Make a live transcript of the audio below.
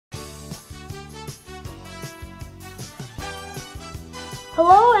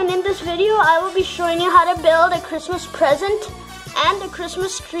Hello, and in this video I will be showing you how to build a Christmas present and a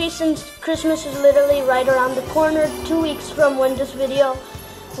Christmas tree, since Christmas is literally right around the corner, 2 weeks from when this video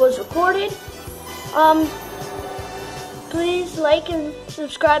was recorded. Please like and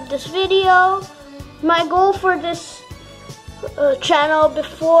subscribe this video. My goal for this channel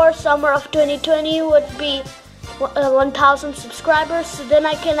before summer of 2020 would be 1,000 subscribers, so then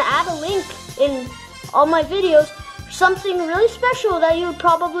I can add a link in all my videos, something really special that you would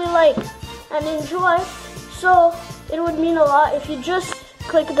probably like and enjoy. So it would mean a lot if you just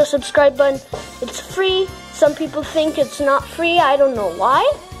click the subscribe button. It's free. Some people think it's not free. I don't know why,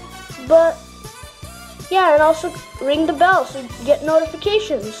 but yeah, and also ring the bell so you get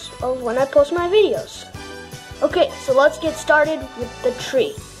notifications of when I post my videos. Okay, so let's get started with the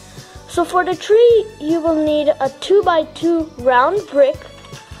tree. So for the tree, you will need a 2x2 round brick,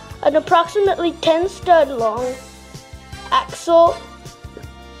 an approximately 10 stud long axle,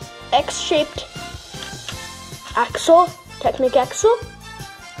 X-shaped axle, Technic axle.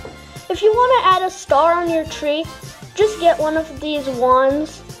 If you want to add a star on your tree, just get one of these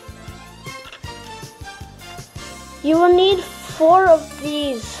wands. You will need 4 of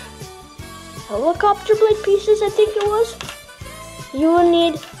these helicopter blade pieces, I think it was. You will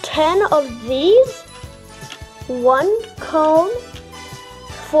need 10 of these, 1 cone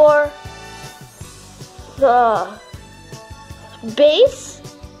for the base.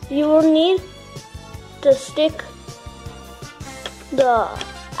 You will need to stick the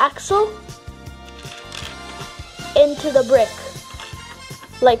axle into the brick,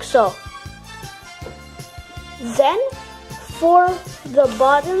 like so. Then, for the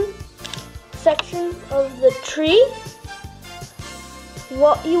bottom section of the tree,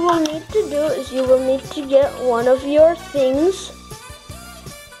 what you will need to do is you will need to get one of your things,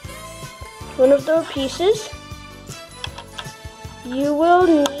 one of the pieces. You will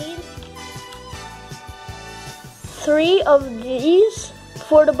need 3 of these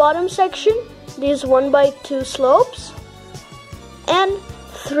for the bottom section, these 1x2 slopes, and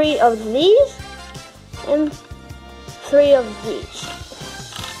 3 of these, and 3 of these.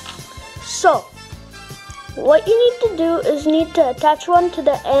 So, what you need to do is need to attach one to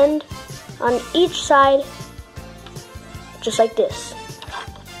the end on each side, just like this.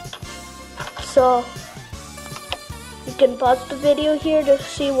 So, you can pause the video here to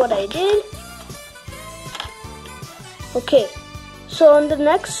see what I did. Okay, so on the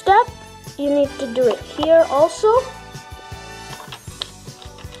next step, you need to do it here also.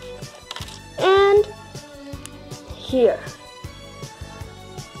 And here.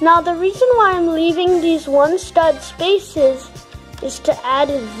 Now the reason why I'm leaving these 1 stud spaces is to add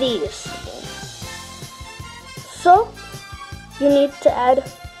these. So you need to add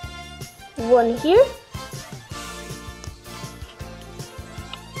 1 here,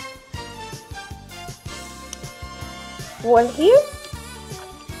 one here,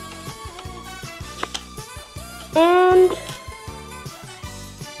 and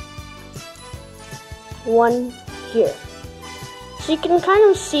 1 here. So you can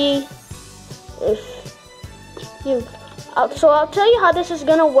kind of see if you, so I'll tell you how this is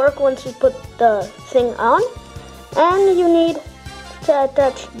gonna work once you put the thing on. And you need to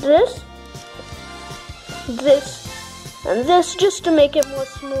attach this, this, and this, just to make it more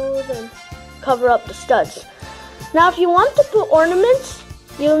smooth and cover up the studs. Now if you want to put ornaments,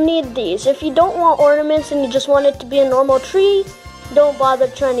 you'll need these. If you don't want ornaments and you just want it to be a normal tree, don't bother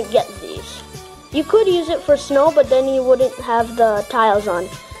trying to get these. You could use it for snow, but then you wouldn't have the tiles on,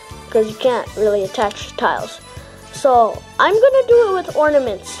 because you can't really attach tiles. So I'm gonna do it with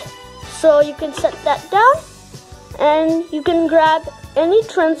ornaments. So you can set that down, and you can grab any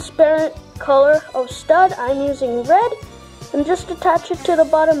transparent color of stud. I'm using red, and just attach it to the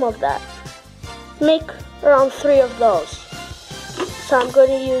bottom of that. Make around 3 of those. So I'm going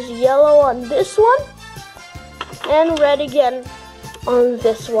to use yellow on this one, and red again on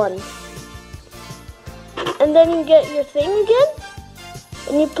this one. And then you get your thing again,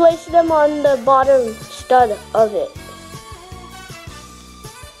 and you place them on the bottom stud of it,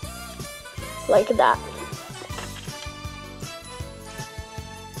 like that.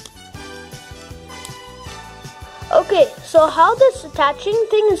 Okay, so how this attaching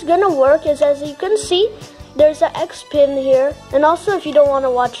thing is gonna work is, as you can see, there's an X pin here, and also if you don't want to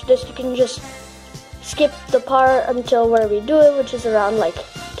watch this, you can just skip the part until where we do it, which is around like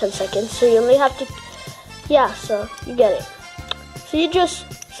 10 seconds. So you only have to, yeah, so you get it. So you just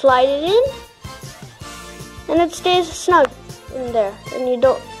slide it in, and it stays snug in there, and you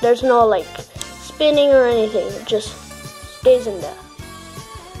don't, there's no like spinning or anything, it just stays in there.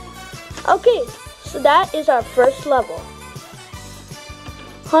 Okay, so that is our first level.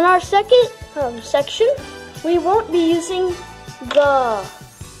 On our second section, we won't be using the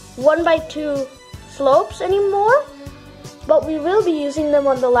 1x2 slopes anymore, but we will be using them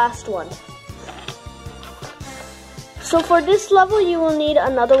on the last one. So for this level, you will need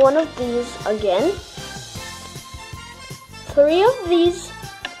another one of these again. 3 of these,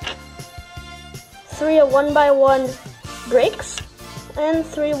 3 of 1x1 bricks, and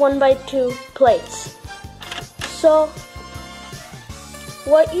 3 1x2 plates. So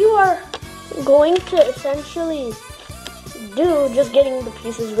what you are going to essentially do, just getting the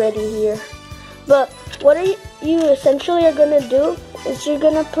pieces ready here, but what you essentially are going to do is you're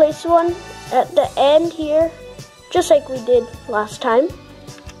going to place one at the end here, just like we did last time.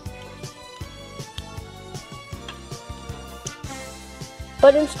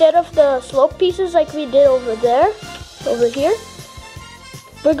 But instead of the slope pieces like we did over here,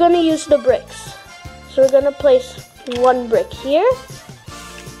 we're going to use the bricks. So we're going to place one brick here,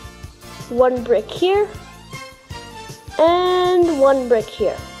 one brick here, and one brick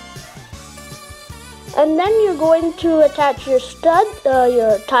here. And then you're going to attach your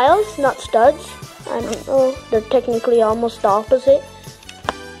your tiles, not studs. I don't know, they're technically almost the opposite.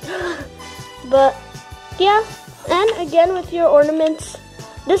 But yeah, and again with your ornaments,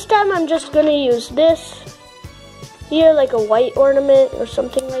 this time I'm just gonna use this here, like a white ornament or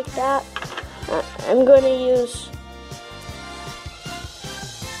something like that. I'm gonna use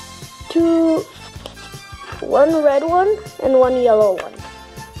one red one and one yellow one.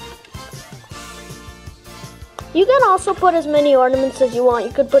 You can also put as many ornaments as you want.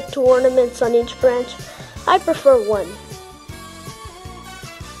 You could put 2 ornaments on each branch. I prefer 1.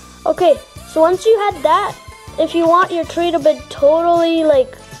 Okay, so once you had that, if you want your tree to be totally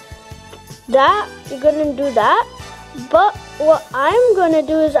like that, you're gonna do that. But what I'm gonna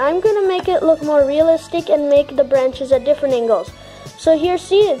do is I'm gonna make it look more realistic and make the branches at different angles. So here,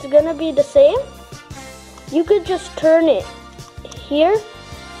 see, it's gonna be the same. You could just turn it here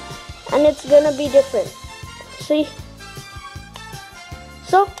and it's gonna be different. See?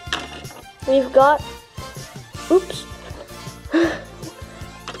 So we've got, oops,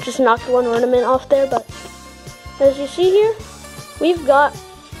 just knocked one ornament off there, but as you see here, we've got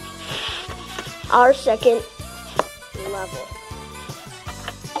our second level.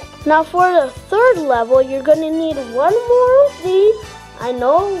 Now for the third level, you're gonna need one more of these. I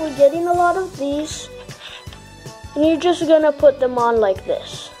know we're getting a lot of these. And you're just gonna put them on like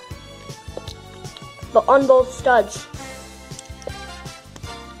this, but on both studs.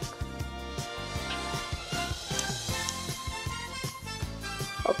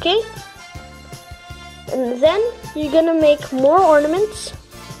 Okay? And then you're gonna make more ornaments.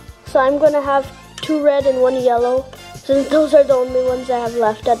 So I'm gonna have 2 red and 1 yellow, since those are the only ones I have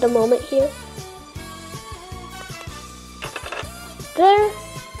left at the moment here. There.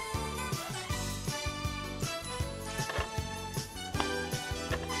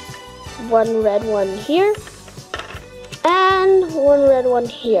 One red one here, and 1 red one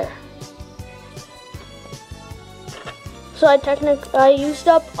here. So I used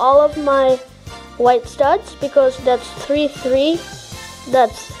up all of my white studs because that's 3, 3,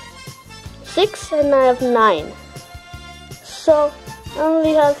 that's 6, and I have 9. So I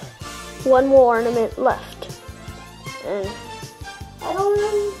only have 1 more ornament left. And I don't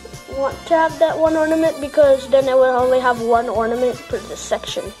really want to have that 1 ornament because then I will only have 1 ornament per this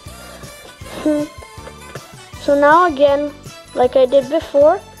section. So now again, like I did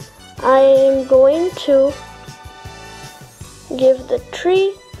before, I am going to give the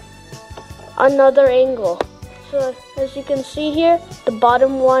tree another angle. So as you can see here, the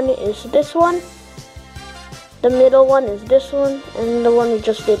bottom one is this one, the middle one is this one, and the one we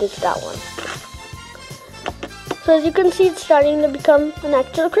just did is that one. So as you can see, it's starting to become an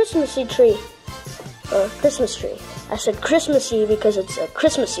actual Christmassy tree, or Christmas tree. I said Christmassy because it's a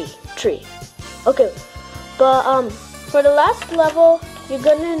Christmassy tree. Okay, but for the last level, you're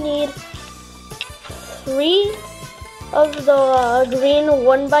gonna need 3 of the green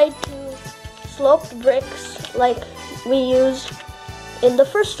 1x2 sloped bricks like we used in the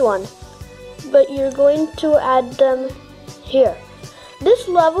first one, but you're going to add them here. This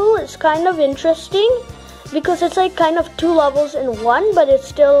level is kind of interesting because it's like kind of 2 levels in one, but it's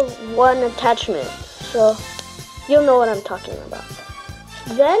still 1 attachment. So you'll know what I'm talking about.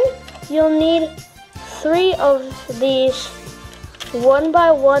 Then you'll need 3 of these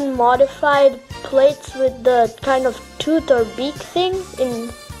 1x1 modified plates with the kind of tooth or beak thing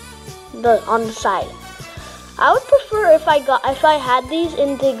on the side. I would prefer if I had these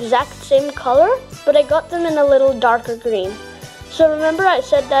in the exact same color, but I got them in a little darker green. So remember I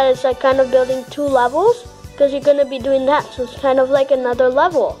said that it's like kind of building 2 levels. because you're gonna be doing that. So it's kind of like another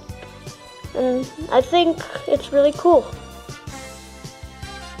level. And I think it's really cool.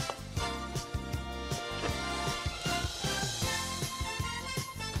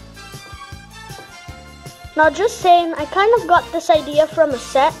 Now just saying, I kind of got this idea from a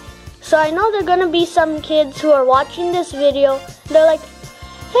set. So I know there are gonna be some kids who are watching this video. They're like,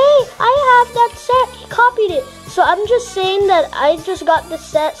 hey, I have that set, he copied it. So I'm just saying that I just got this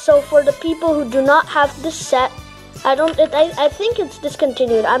set. So for the people who do not have this set, I think it's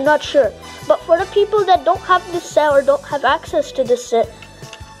discontinued, I'm not sure. But for the people that don't have this set or don't have access to this set,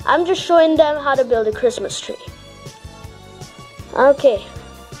 I'm just showing them how to build a Christmas tree. Okay,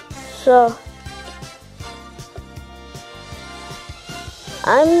 so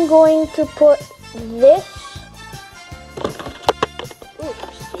I'm going to put this.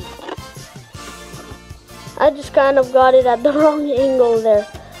 Oopsie. I just kind of got it at the wrong angle there.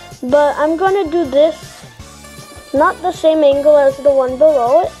 But I'm going to do this. Not the same angle as the one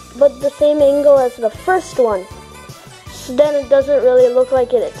below it, but the same angle as the first one. So then it doesn't really look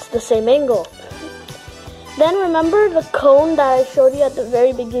like it's the same angle. Then remember the cone that I showed you at the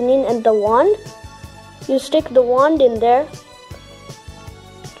very beginning and the wand? You stick the wand in there.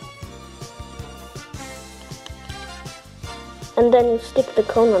 And then you stick the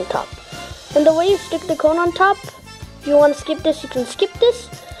cone on top. And the way you stick the cone on top, if you want to skip this, you can skip this.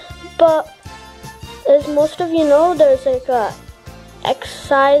 But as most of you know, there's like a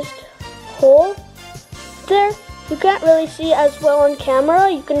X-sized hole there. You can't really see as well on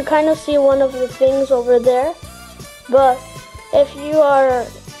camera. You can kind of see one of the things over there. But if you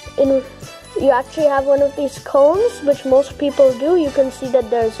actually have one of these cones, which most people do, you can see that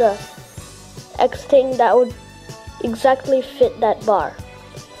there's a X thing that would exactly fit that bar.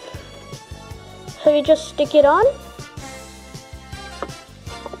 So you just stick it on,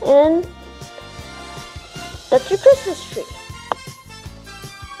 and that's your Christmas tree.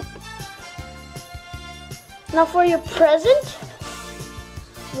 Now for your present,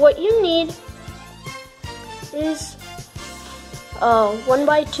 what you need is a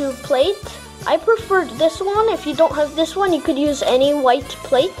 1x2 plate. I preferred this one. If you don't have this one, you could use any white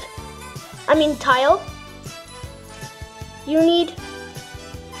tile. You need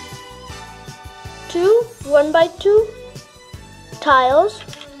 2 1x2 tiles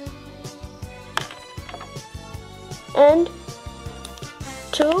and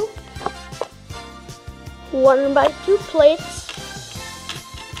 2 1x2 plates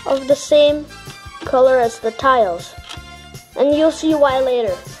of the same color as the tiles, and you'll see why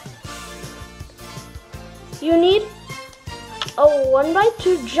later. You need a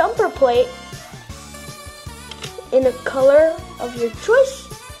 1x2 jumper plate in a color of your choice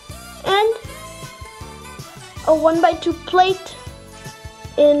and a 1x2 plate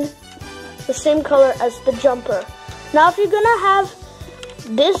in the same color as the jumper. Now if you're gonna have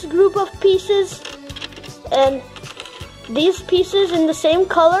this group of pieces and these pieces in the same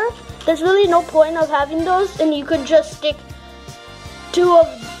color, there's really no point of having those, and you could just stick two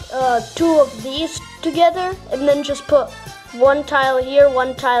of these together and then just put one tile here,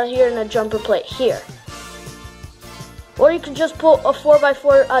 and a jumper plate here. Or you could just put a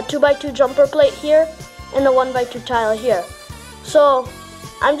 4x4, 2x2 jumper plate here and a 1x2 tile here. So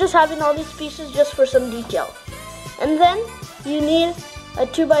I'm just having all these pieces just for some detail. And then you need a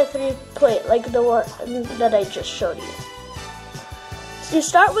 2x3 plate like the one that I just showed you. So you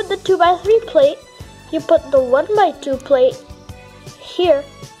start with the 2x3 plate, you put the 1x2 plate here,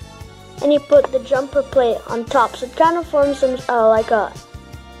 and you put the jumper plate on top. So it kind of forms some, like a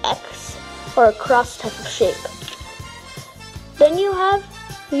X or a cross type of shape. Then you have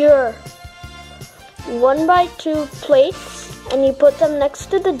your 1x2 plates, and you put them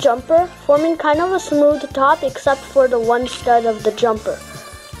next to the jumper, forming kind of a smooth top except for the one stud of the jumper.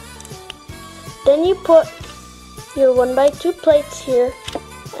 Then you put your 1x2 plates here,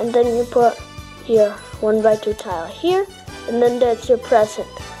 and then you put your 1x2 tile here, and then that's your present.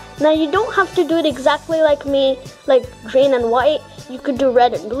 Now you don't have to do it exactly like me, like green and white. You could do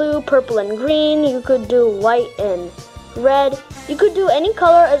red and blue, purple and green, you could do white and red. You could do any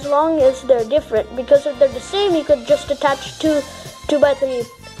color as long as they're different, because if they're the same, you could just attach two 2x3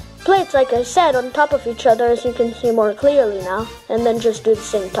 plates, like I said, on top of each other, as you can see more clearly now, and then just do the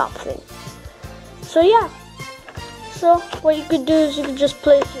same top thing. So yeah, so what you could do is you could just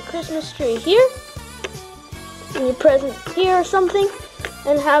place your Christmas tree here, and your present here or something,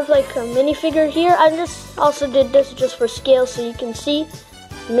 and have like a minifigure here. I just also did this just for scale so you can see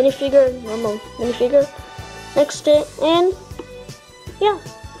minifigure, normal minifigure next to it, and yeah.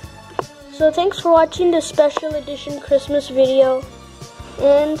 So thanks for watching this special edition Christmas video,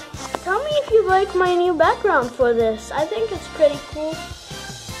 and tell me if you like my new background for this. I think it's pretty cool.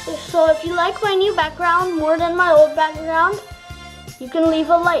 So if you like my new background more than my old background, you can leave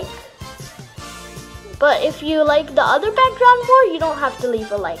a like. But if you like the other background more, you don't have to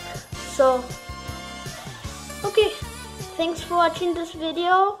leave a like. So, okay. Thanks for watching this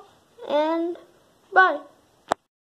video, and bye.